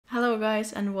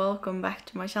guys, and welcome back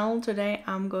to my channel. Today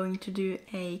I'm going to do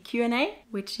a Q&A,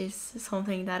 which is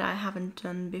something that I haven't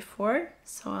done before.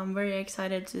 So I'm very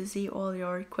excited to see all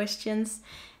your questions.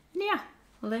 And yeah,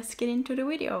 let's get into the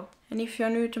video. And if you're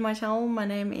new to my channel, my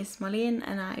name is Marlene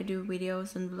and I do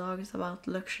videos and vlogs about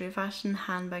luxury fashion,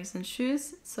 handbags and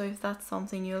shoes. So if that's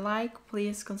something you like,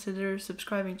 please consider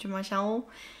subscribing to my channel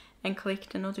and click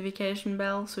the notification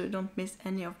bell so you don't miss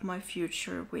any of my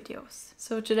future videos.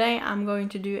 So today I'm going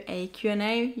to do a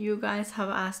Q&A. You guys have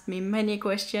asked me many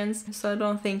questions, so I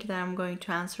don't think that I'm going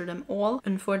to answer them all,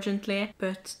 unfortunately,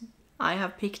 but I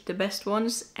have picked the best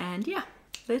ones, and yeah,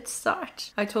 let's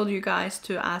start. I told you guys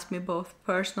to ask me both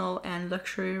personal and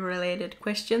luxury related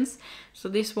questions, so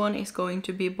this one is going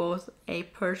to be both a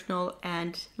personal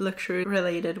and luxury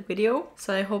related video,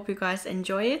 so I hope you guys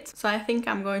enjoy it. So I think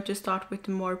I'm going to start with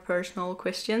the more personal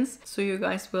questions so you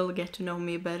guys will get to know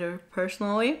me better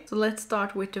personally. So let's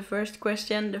start with the first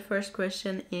question. The first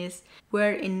question is,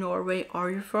 where in Norway are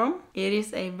you from? It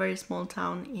is a very small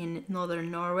town in northern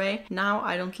Norway. Now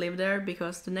I don't live there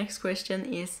because the next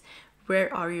question is,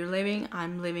 where are you living?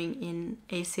 I'm living in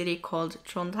a city called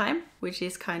Trondheim, which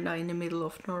is kinda in the middle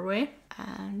of Norway.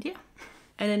 And yeah.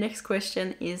 And the next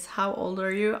question is, how old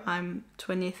are you? I'm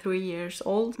 23 years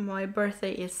old. My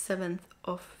birthday is 7th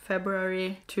of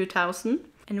February 2000.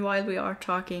 And while we are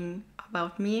talking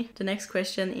about me, the next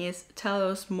question is, tell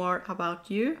us more about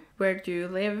you. Where do you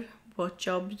live? What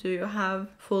job do you have?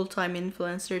 Full-time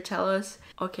influencer, tell us.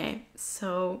 Okay,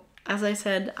 so as I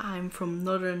said, I'm from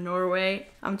northern Norway.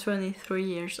 I'm 23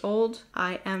 years old.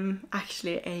 I am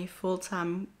actually a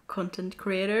full-time content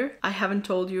creator. I haven't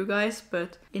told you guys,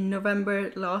 but in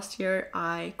November last year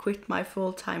I quit my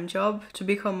full-time job to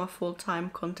become a full-time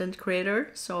content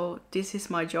creator. So this is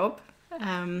my job.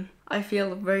 I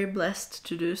feel very blessed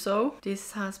to do so.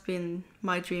 This has been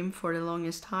my dream for the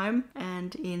longest time,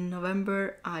 and in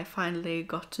November I finally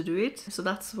got to do it. So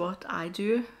that's what I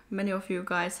do. Many of you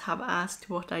guys have asked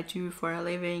what I do for a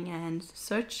living and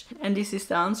such, and this is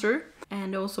the answer.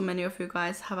 And also many of you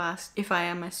guys have asked if I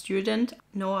am a student.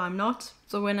 No, I'm not.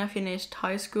 So when I finished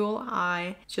high school,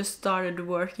 I just started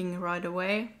working right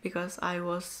away because I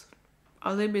was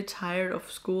a little bit tired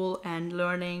of school and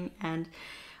learning, and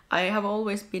I have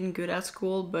always been good at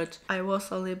school, but I was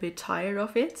a little bit tired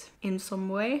of it in some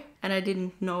way, and I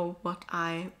didn't know what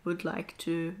I would like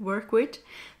to work with,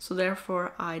 so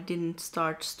therefore I didn't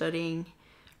start studying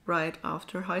right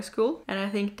after high school. And I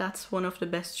think that's one of the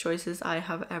best choices I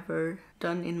have ever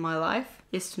done in my life,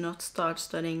 is to not start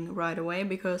studying right away,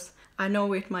 because I know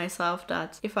with myself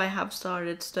that if I have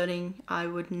started studying I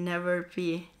would never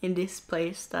be in this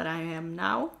place that I am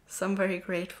now. So I'm very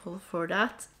grateful for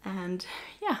that. And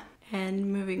yeah, and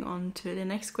moving on to the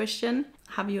next question.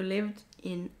 Have you lived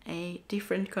in a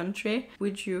different country?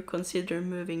 Would you consider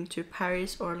moving to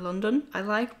Paris or London? I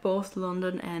like both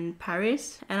London and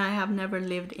Paris, and I have never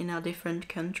lived in a different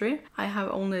country. I have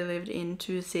only lived in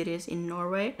 2 cities in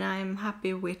Norway, and I'm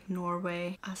happy with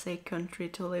Norway as a country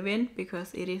to live in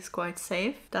because it is quite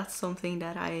safe. That's something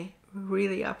that I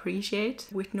really appreciate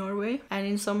with Norway. And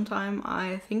in some time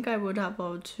I think I would have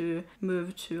loved to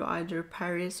move to either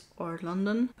Paris or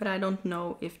London, but I don't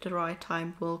know if the right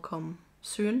time will come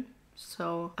soon.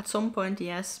 So at some point,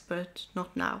 yes, but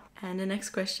not now. And the next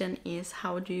question is,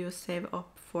 how do you save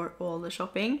up for all the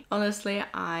shopping? Honestly,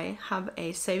 I have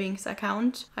a savings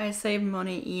account. I save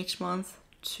money each month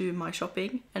to my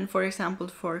shopping. And for example,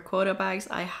 for quota bags,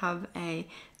 I have a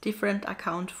different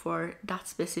account for that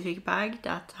specific bag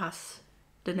that has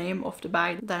the name of the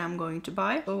bag that I'm going to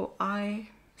buy. So I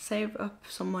save up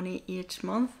some money each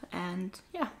month, and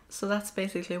yeah, so that's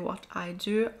basically what I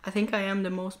do. I think I am the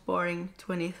most boring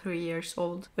 23 years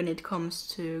old when it comes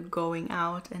to going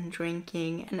out and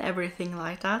drinking and everything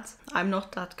like that. I'm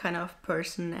not that kind of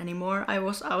person anymore. I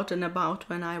was out and about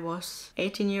when I was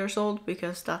 18 years old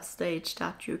because that's the age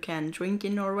that you can drink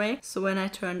in Norway. So when I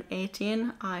turned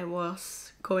 18, I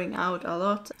was going out a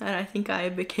lot, and I think I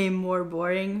became more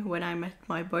boring when I met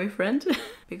my boyfriend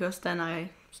because then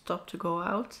I stopped to go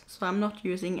out. So I'm not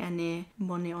using any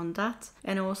money on that.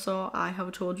 And also I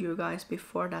have told you guys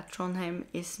before that Trondheim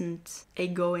isn't a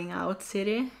going out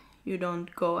city. You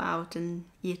don't go out and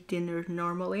eat dinner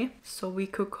normally. So we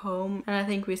cook home, and I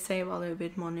think we save a little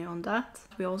bit money on that.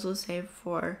 We also save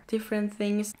for different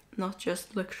things, not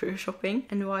just luxury shopping.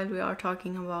 And while we are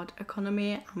talking about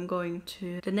economy, I'm going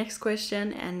to the next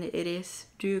question, and it is,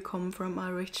 do you come from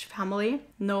a rich family?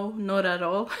 No, not at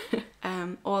all.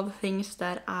 All the things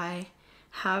that I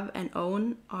have and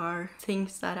own are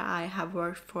things that I have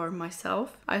worked for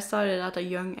myself. I started at a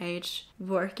young age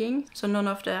working, so none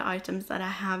of the items that I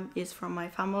have is from my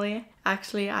family.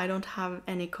 Actually, I don't have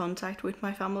any contact with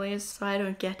my families, so I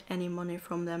don't get any money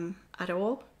from them at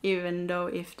all, even though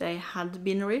if they had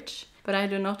been rich. But I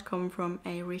do not come from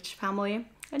a rich family.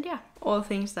 And yeah, all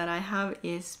things that I have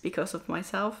is because of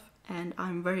myself, and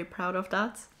I'm very proud of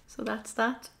that. So that's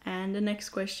that. And the next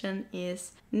question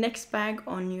is, next bag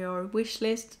on your wish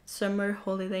list, summer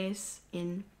holidays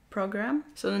in program.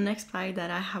 So the next bag that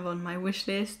I have on my wish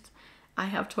list, I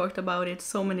have talked about it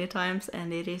so many times,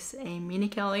 and it is a mini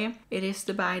Kelly. It is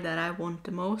the bag that I want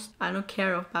the most. I don't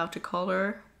care about the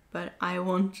color, but I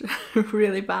want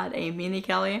really bad a mini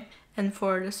Kelly. And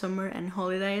for the summer and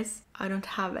holidays, I don't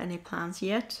have any plans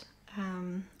yet.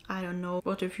 I don't know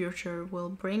what the future will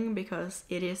bring because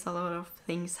it is a lot of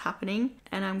things happening,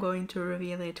 and I'm going to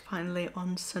reveal it finally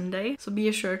on Sunday. So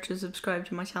be sure to subscribe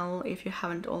to my channel if you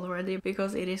haven't already,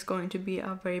 because it is going to be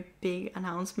a very big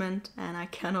announcement and I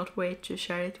cannot wait to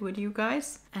share it with you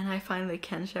guys. And I finally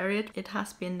can share it. It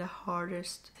has been the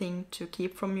hardest thing to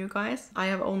keep from you guys. I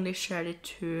have only shared it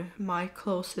to my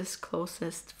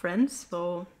closest friends,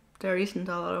 so there isn't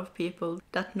a lot of people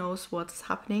that knows what's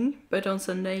happening. But on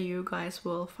Sunday you guys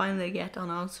will finally get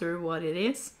an answer what it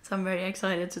is. So I'm very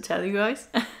excited to tell you guys.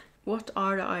 What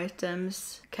are the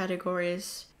items,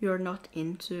 categories you're not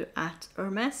into at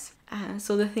Hermes?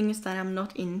 So the things that I'm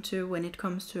not into when it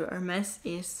comes to Hermes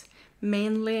is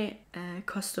mainly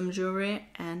custom jewelry,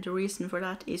 and the reason for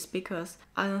that is because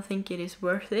I don't think it is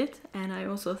worth it, and I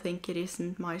also think it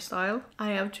isn't my style.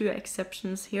 I have two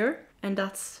exceptions here, and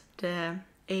that's the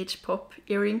H-pop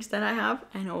earrings that I have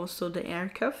and also the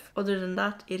air cuff. Other than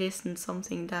that, it isn't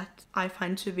something that I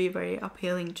find to be very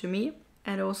appealing to me.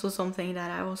 And also something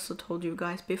that I also told you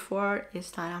guys before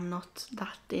is that I'm not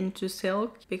that into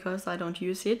silk because I don't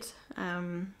use it.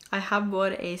 I have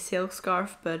bought a silk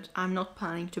scarf, but I'm not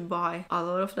planning to buy a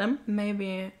lot of them.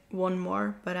 Maybe one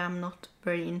more, but I'm not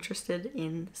very interested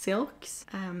in silks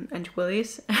and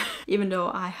twillies, even though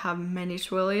I have many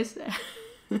twillies.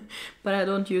 But I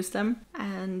don't use them,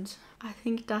 and I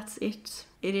think that's it.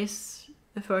 It is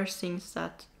the first things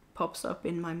that pops up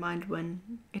in my mind when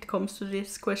it comes to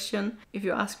this question. If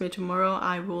you ask me tomorrow,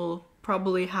 I will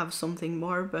probably have something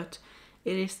more, but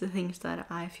it is the things that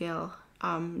I feel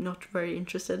I'm not very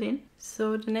interested in.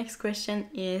 So the next question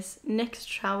is, next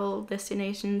travel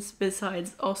destinations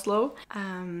besides Oslo.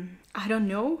 I don't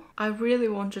know. I really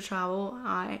want to travel.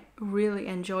 I really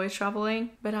enjoy traveling,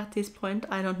 but at this point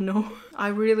I don't know. I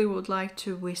really would like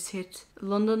to visit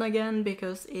London again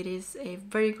because it is a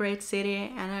very great city,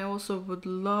 and I also would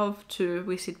love to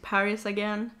visit Paris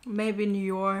again. Maybe New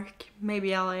York,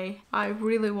 maybe LA. I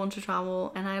really want to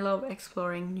travel, and I love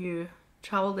exploring new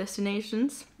travel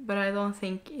destinations, but I don't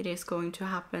think it is going to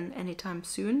happen anytime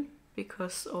soon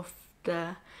because of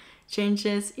the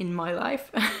changes in my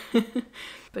life.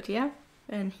 But yeah,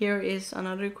 and here is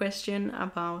another question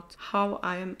about how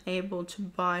I am able to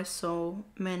buy so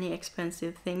many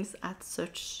expensive things at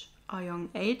such a young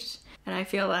age. And I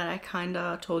feel that I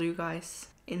kinda told you guys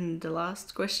in the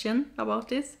last question about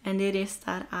this, and it is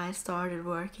that I started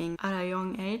working at a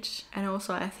young age, and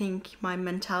also I think my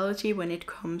mentality when it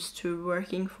comes to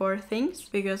working for things,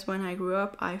 because when I grew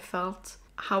up I felt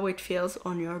how it feels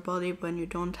on your body when you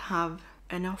don't have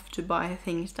enough to buy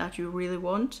things that you really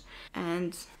want,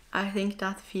 and I think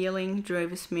that feeling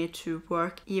drives me to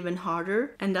work even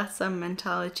harder, and that's a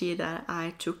mentality that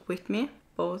I took with me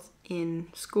both in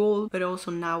school but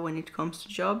also now when it comes to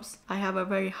jobs. I have a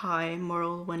very high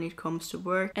moral when it comes to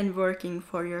work and working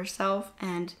for yourself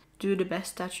and do the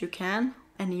best that you can,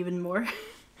 and even more.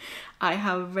 I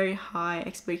have very high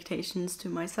expectations to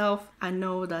myself. I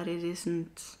know that it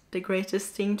isn't the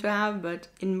greatest thing to have, but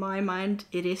in my mind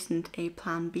it isn't a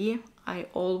plan B. I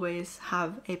always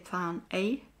have a plan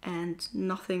A, and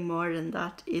nothing more than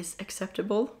that is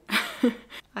acceptable.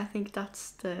 I think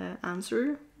that's the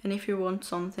answer. And if you want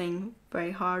something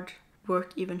very hard,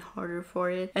 work even harder for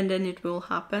it, and then it will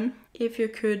happen. If you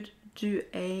could do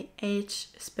a H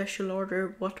special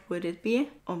order, what would it be?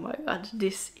 Oh my god,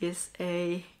 this is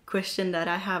a question that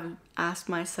I have asked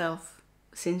myself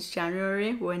since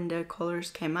January when the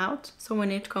colors came out. So when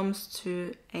it comes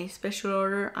to a special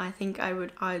order, I think I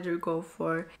would either go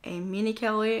for a mini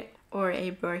Kelly or a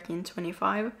Birkin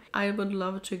 25. I would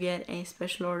love to get a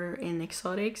special order in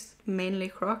exotics, mainly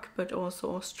croc, but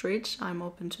also ostrich. I'm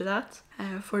open to that.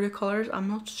 For the colors, I'm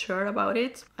not sure about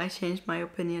it. I change my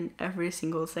opinion every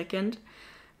single second,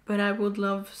 but I would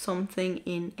love something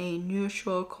in a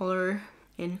neutral color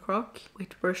in croc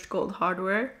with brushed gold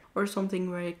hardware, or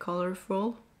something very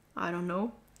colorful. I don't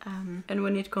know. And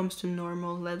when it comes to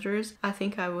normal leathers, I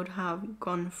think I would have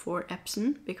gone for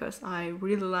Epsom because I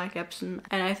really like Epsom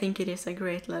and I think it is a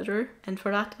great leather. And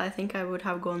for that, I think I would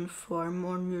have gone for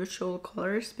more neutral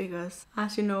colors because,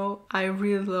 as you know, I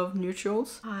really love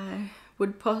neutrals. I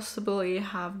would possibly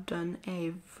have done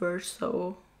a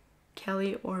Verso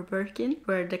Kelly or Birkin,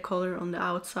 where the color on the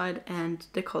outside and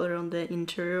the color on the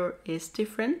interior is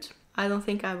different. I don't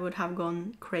think I would have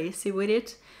gone crazy with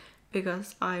it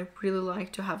because I really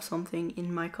like to have something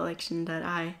in my collection that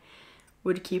I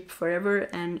would keep forever,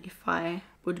 and if I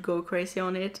would go crazy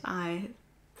on it, I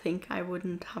think I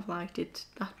wouldn't have liked it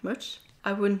that much.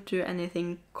 I wouldn't do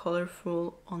anything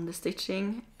colorful on the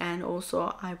stitching, and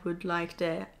also I would like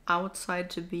the outside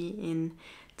to be in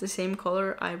the same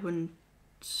color. I wouldn't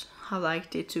have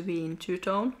liked it to be in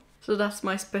two-tone. So that's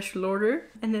my special order.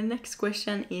 And the next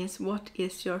question is, what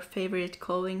is your favorite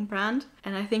clothing brand?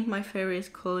 And I think my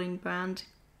favorite clothing brand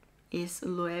is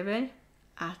Loewe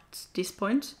at this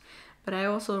point. But I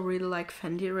also really like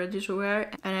Fendi ready to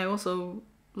wear, and I also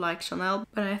like Chanel,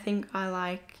 but I think I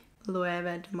like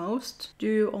Loewe the most. Do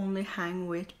you only hang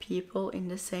with people in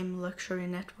the same luxury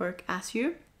network as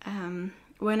you?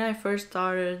 When I first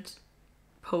started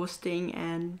posting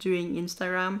and doing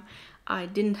Instagram, I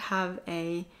didn't have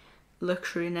a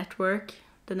luxury network.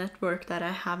 The network that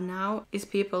I have now is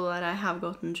people that I have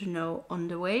gotten to know on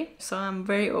the way. So I'm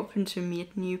very open to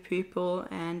meet new people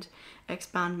and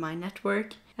expand my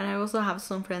network. And I also have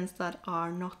some friends that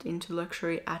are not into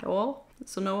luxury at all.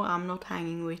 So no, I'm not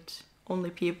hanging with only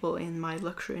people in my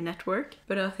luxury network.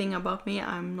 But a thing about me,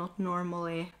 I'm not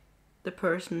normally the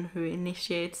person who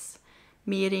initiates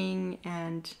meeting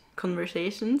and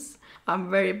conversations.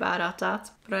 I'm very bad at that,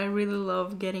 but I really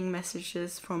love getting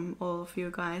messages from all of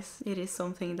you guys. It is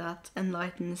something that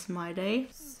enlightens my day.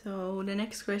 So the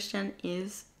next question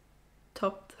is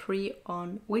top 3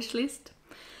 on wishlist.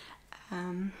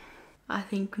 I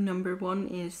think number 1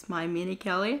 is my mini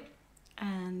Kelly,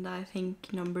 and I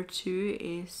think number 2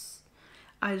 is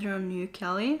either a new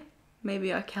Kelly,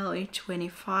 maybe a Kelly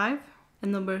 25,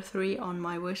 and number 3 on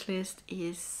my wish list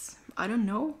is, I don't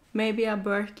know, maybe a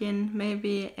Birkin,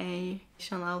 maybe a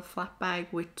Chanel flap bag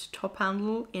with top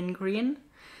handle in green.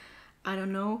 I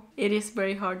don't know. It is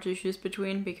very hard to choose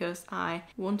between because I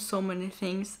want so many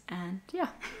things, and yeah.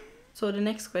 So the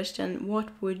next question, what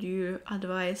would you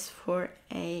advise for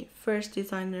a first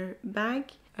designer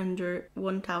bag under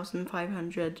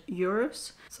 1,500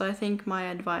 euros? So I think my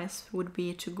advice would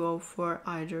be to go for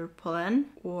either Pollen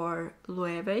or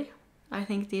Loewe. I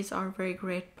think these are very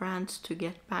great brands to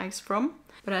get bags from,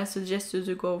 but I suggest you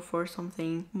to go for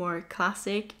something more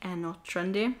classic and not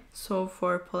trendy. So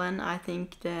for Pollen, I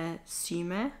think the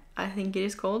Syme, I think it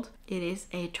is called, it is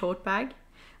a tote bag.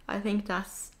 I think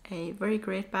that's a very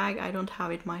great bag. I don't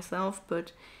have it myself,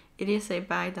 but it is a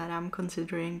bag that I'm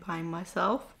considering buying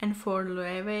myself. And for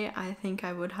Loewe, I think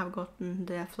I would have gotten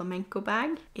the flamenco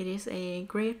bag. It is a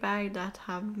great bag that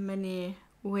have many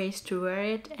ways to wear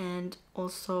it, and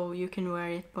also you can wear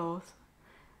it both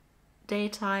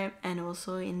daytime and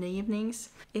also in the evenings.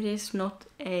 It is not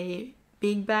a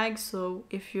big bag, so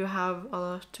if you have a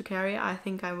lot to carry, I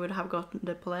think I would have gotten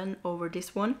the Pollen over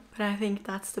this one. But I think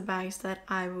that's the bags that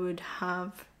I would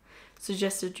have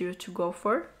suggested you to go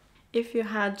for. If you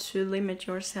had to limit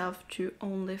yourself to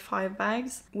only 5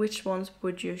 bags, which ones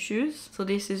would you choose? So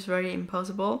this is very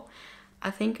impossible. I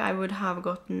think I would have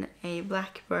gotten a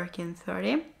black Birkin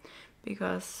 30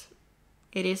 because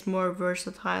it is more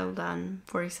versatile than,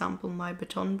 for example, my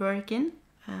Baton Birkin.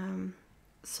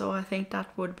 So I think that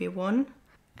would be one.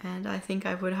 And I think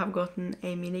I would have gotten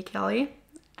a mini Kelly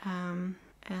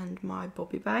and my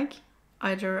Bobby bag.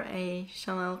 Either a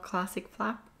Chanel classic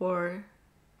flap or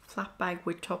flap bag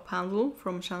with top handle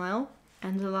from Chanel.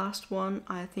 And the last one,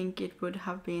 I think it would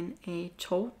have been a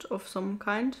tote of some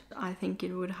kind. I think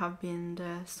it would have been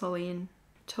the Celine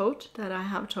tote that I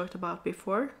have talked about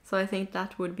before. So I think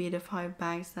that would be the 5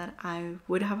 bags that I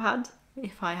would have had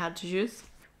if I had to choose.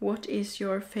 What is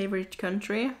your favorite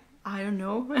country? I don't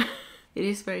know. It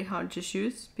is very hard to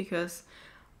choose because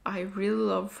I really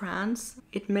love France.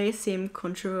 It may seem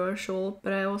controversial,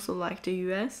 but I also like the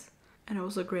US and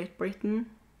also Great Britain.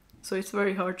 So it's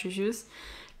very hard to choose.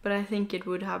 But I think it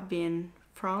would have been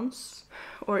France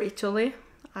or Italy.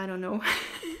 I don't know.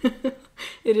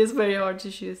 It is very hard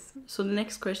to choose. So the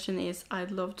next question is,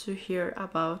 I'd love to hear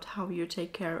about how you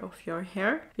take care of your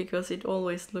hair because it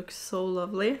always looks so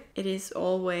lovely. It is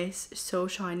always so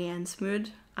shiny and smooth.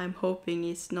 I'm hoping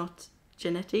it's not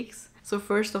genetics. So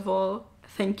first of all,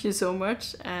 thank you so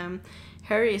much.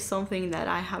 Hair is something that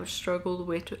I have struggled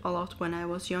with a lot when I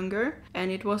was younger,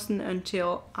 and it wasn't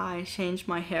until I changed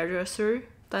my hairdresser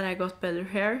that I got better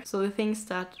hair. So the things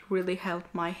that really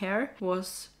helped my hair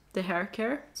was the hair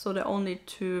care. So the only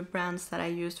two brands that I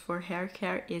used for hair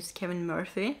care is Kevin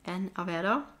Murphy and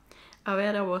Aveda.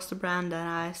 Aveda was the brand that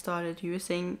I started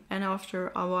using, and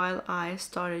after a while I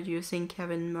started using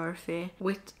Kevin Murphy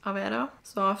with Aveda.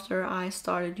 So after I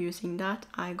started using that,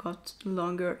 I got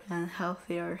longer and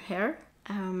healthier hair.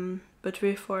 But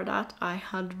before that I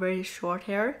had very short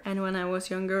hair, and when I was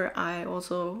younger I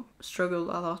also struggled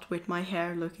a lot with my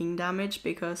hair looking damaged,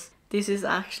 because this is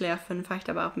actually a fun fact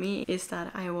about me, is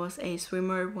that I was a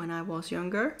swimmer when I was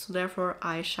younger, so therefore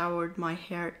I showered my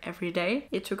hair every day.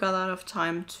 It took a lot of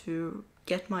time to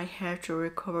get my hair to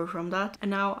recover from that, and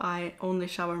now I only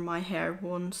shower my hair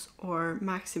once or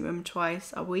maximum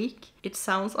twice a week. It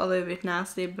sounds a little bit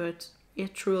nasty, but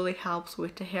it truly helps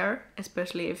with the hair,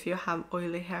 especially if you have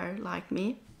oily hair like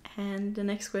me. And the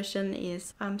next question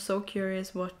is, I'm so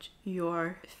curious what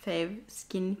your fave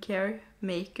skincare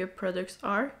makeup products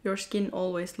are. Your skin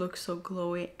always looks so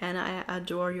glowy and I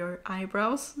adore your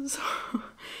eyebrows. So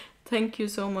thank you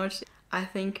so much. I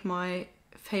think my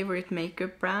favorite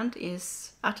makeup brand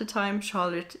is at the time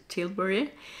Charlotte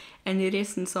Tilbury, and it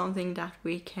isn't something that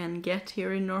we can get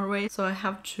here in Norway, so I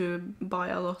have to buy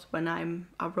a lot when I'm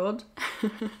abroad.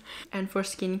 And for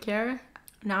skincare,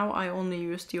 now I only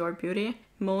use Dior Beauty,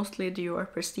 mostly Dior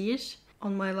Prestige.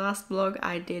 On my last vlog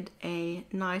I did a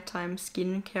nighttime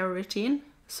skincare routine,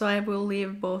 so I will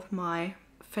leave both my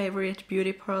favorite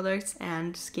beauty products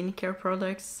and skincare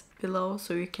products below,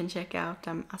 so you can check out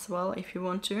them as well if you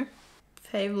want to.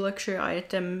 Fave luxury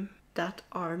item that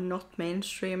are not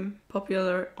mainstream,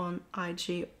 popular on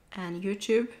IG and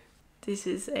YouTube. This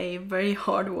is a very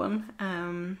hard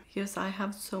one, because I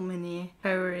have so many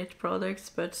favorite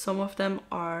products, but some of them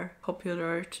are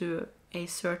popular to a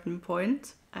certain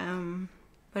point.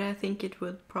 But I think it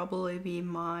would probably be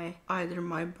either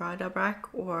my Bric-a-Brac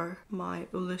or my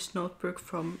Ullus notebook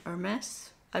from Hermes.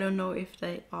 I don't know if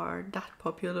they are that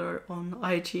popular on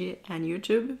IG and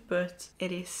YouTube, but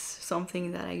it is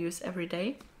something that I use every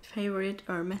day. Favorite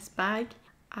Hermes bag?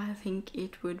 I think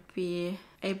it would be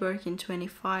a Birkin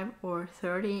 25 or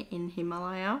 30 in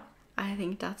Himalaya. I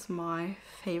think that's my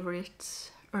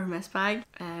favorite Hermes bag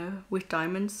with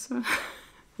diamonds.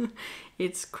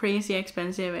 It's crazy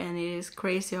expensive and it is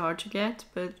crazy hard to get,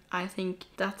 but I think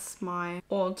that's my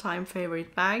all-time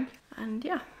favorite bag. And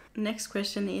yeah. Next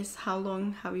question is, how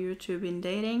long have you two been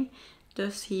dating?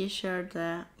 Does he share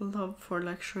the love for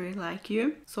luxury like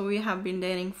you? So we have been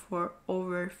dating for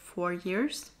over 4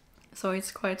 years. So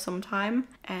it's quite some time.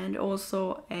 And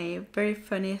also a very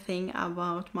funny thing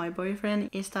about my boyfriend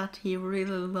is that he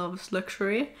really loves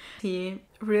luxury. He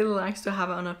really likes to have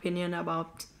an opinion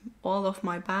about all of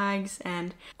my bags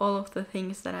and all of the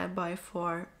things that I buy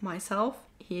for myself.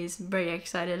 He is very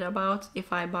excited about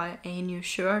if I buy a new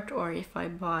shirt or if I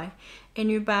buy a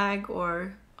new bag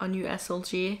or a new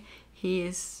SLG. He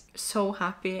is so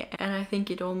happy, and I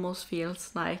think it almost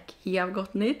feels like he have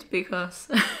gotten it, because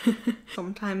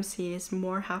sometimes he is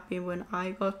more happy when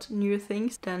I got new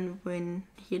things than when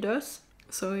he does.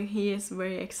 So he is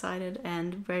very excited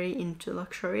and very into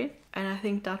luxury, and I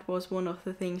think that was one of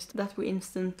the things that we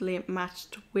instantly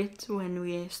matched with when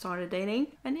we started dating.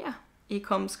 And yeah, he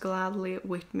comes gladly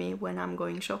with me when I'm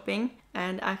going shopping,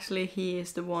 and actually he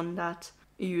is the one that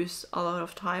uses a lot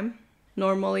of time.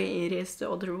 Normally it is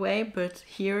the other way, but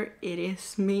here it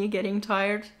is me getting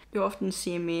tired. You often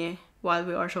see me while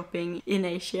we are shopping in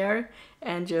a chair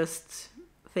and just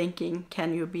thinking,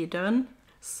 can you be done?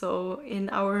 So in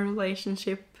our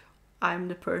relationship, I'm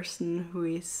the person who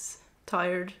is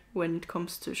tired when it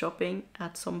comes to shopping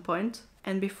at some point.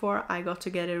 And before I got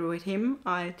together with him,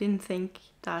 I didn't think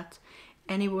that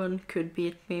anyone could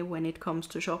beat me when it comes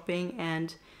to shopping,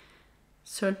 and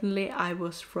certainly I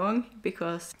was wrong,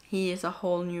 because he is a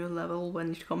whole new level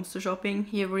when it comes to shopping.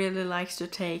 He really likes to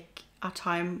take a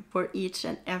time for each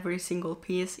and every single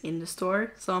piece in the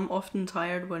store, so I'm often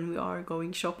tired when we are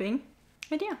going shopping.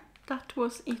 And yeah, that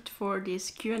was it for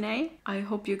this Q&A. I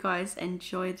hope you guys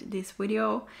enjoyed this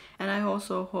video, and I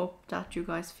also hope that you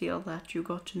guys feel that you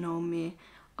got to know me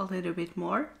a little bit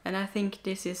more. And I think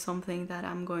this is something that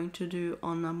I'm going to do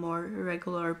on a more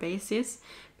regular basis,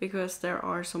 because there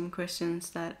are some questions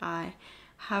that I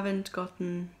haven't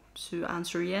gotten to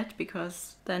answer yet,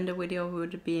 because then the video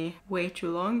would be way too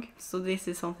long. So this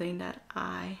is something that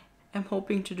I am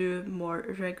hoping to do more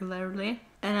regularly.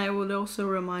 And I would also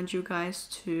remind you guys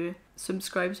to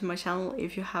subscribe to my channel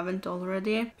if you haven't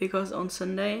already, because on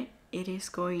Sunday it is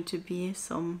going to be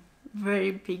some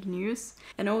very big news.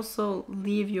 And also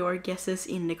leave your guesses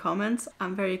in the comments.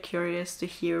 I'm very curious to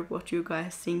hear what you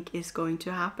guys think is going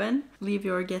to happen. Leave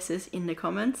your guesses in the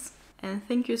comments. And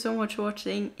thank you so much for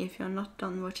watching. If you're not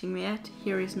done watching me yet,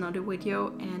 here is another video,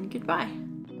 and goodbye.